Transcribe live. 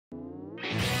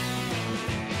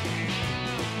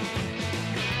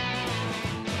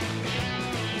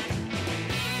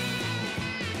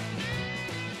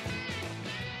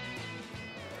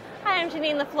I'm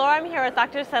Janine LaFleur. I'm here with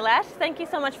Dr. Sailesh. Thank you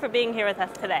so much for being here with us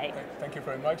today. Thank you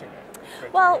for inviting me.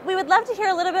 Well, we would love to hear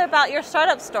a little bit about your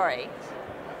startup story.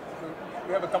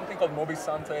 We have a company called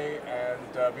Mobisante,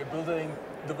 and we're building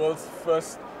the world's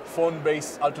first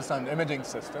phone-based ultrasound imaging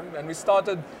system. And we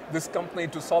started this company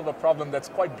to solve a problem that's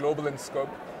quite global in scope.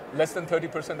 Less than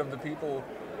 30% of the people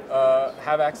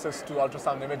have access to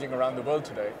ultrasound imaging around the world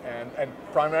today, and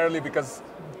primarily because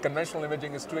conventional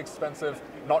imaging is too expensive,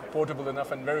 not portable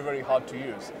enough, and very, very hard to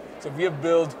use. So we have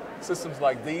built systems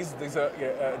like these. This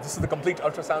is the complete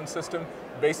ultrasound system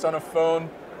based on a phone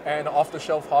and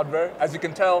off-the-shelf hardware. As you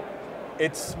can tell,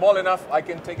 it's small enough, I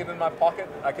can take it in my pocket,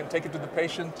 I can take it to the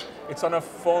patient. It's on a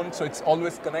phone, so it's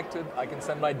always connected. I can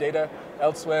send my data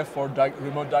elsewhere for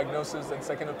remote diagnosis and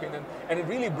second opinion. And it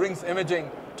really brings imaging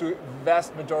to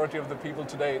vast majority of the people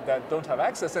today that don't have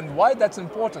access. And why that's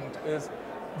important is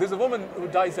there's a woman who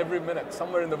dies every minute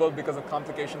somewhere in the world because of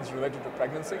complications related to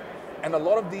pregnancy. And a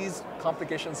lot of these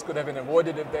complications could have been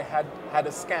avoided if they had had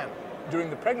a scan during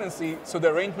the pregnancy, so the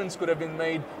arrangements could have been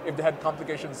made if they had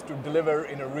complications to deliver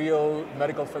in a real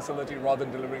medical facility rather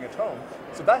than delivering at home.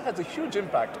 So that has a huge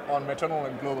impact on maternal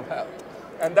and global health.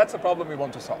 And that's a problem we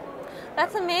want to solve.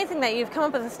 That's amazing that you've come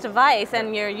up with this device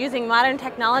and you're using modern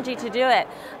technology to do it.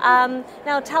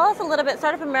 Now tell us a little bit,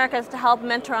 Startup America is to help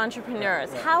mentor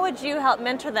entrepreneurs. How would you help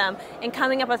mentor them in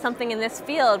coming up with something in this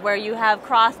field where you have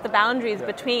crossed the boundaries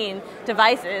between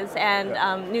devices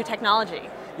and new technology?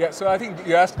 Yeah, so I think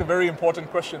you asked a very important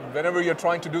question. Whenever you're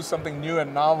trying to do something new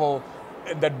and novel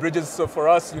that bridges, so for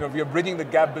us, we are bridging the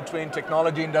gap between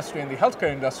technology industry and the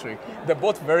healthcare industry. They're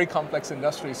both very complex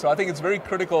industries. So I think it's very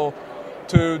critical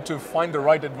to find the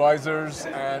right advisors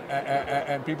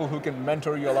and people who can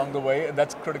mentor you along the way, and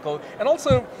that's critical. And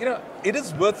also, it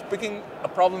is worth picking a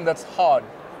problem that's hard,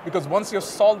 because once you've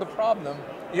solved the problem,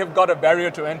 you've got a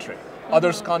barrier to entry.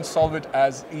 Others can't solve it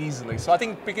as easily. So I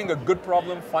think picking a good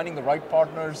problem, finding the right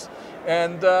partners,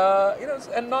 and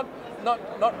and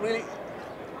not really.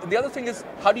 The other thing is,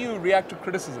 how do you react to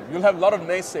criticism? You'll have a lot of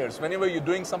naysayers. Whenever you're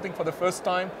doing something for the first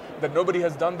time that nobody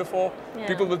has done before,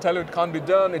 people will tell you it can't be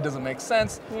done, it doesn't make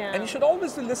sense. And you should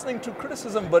always be listening to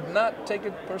criticism, but not take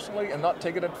it personally and not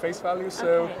take it at face value.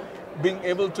 So being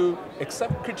able to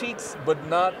accept critiques, but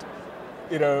not,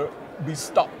 be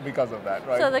stopped because of that,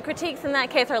 right? So the critiques in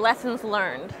that case are lessons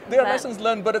learned. They are lessons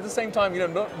learned, but at the same time,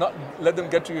 not let them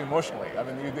get to you emotionally. I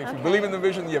mean, if you believe in the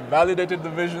vision, you've validated the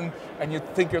vision, and you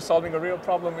think you're solving a real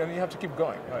problem, and you have to keep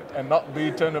going, right? And not be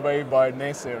turned away by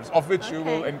naysayers, of which you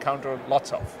will encounter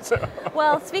lots of. So.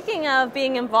 Well, speaking of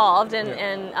being involved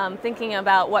and thinking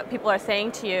about what people are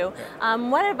saying to you,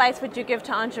 what advice would you give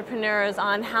to entrepreneurs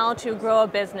on how to grow a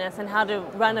business and how to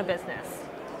run a business?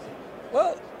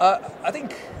 Well, I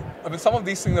think some of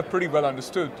these things are pretty well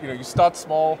understood. You start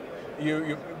small,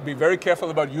 you be very careful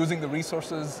about using the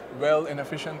resources well and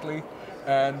efficiently,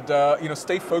 and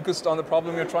stay focused on the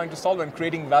problem you're trying to solve and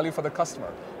creating value for the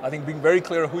customer. I think being very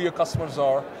clear who your customers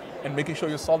are and making sure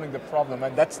you're solving the problem,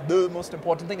 and that's the most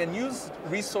important thing. And use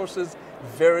resources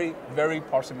very, very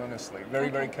parsimoniously,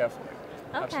 very carefully.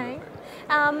 Okay.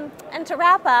 And to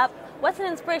wrap up, what's an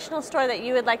inspirational story that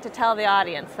you would like to tell the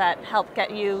audience that helped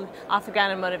get you off the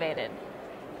ground and motivated?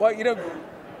 Well,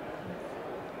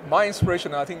 my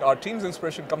inspiration, I think our team's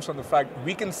inspiration, comes from the fact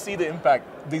we can see the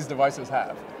impact these devices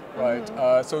have, right?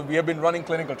 So we have been running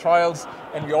clinical trials,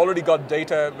 and we already got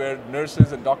data where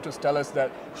nurses and doctors tell us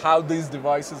that how these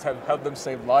devices have helped them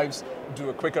save lives, do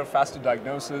a quicker, faster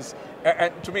diagnosis.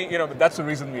 And to me, that's the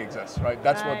reason we exist, right?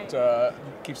 That's what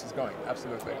keeps us going,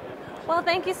 absolutely. Well,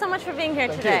 thank you so much for being here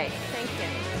today.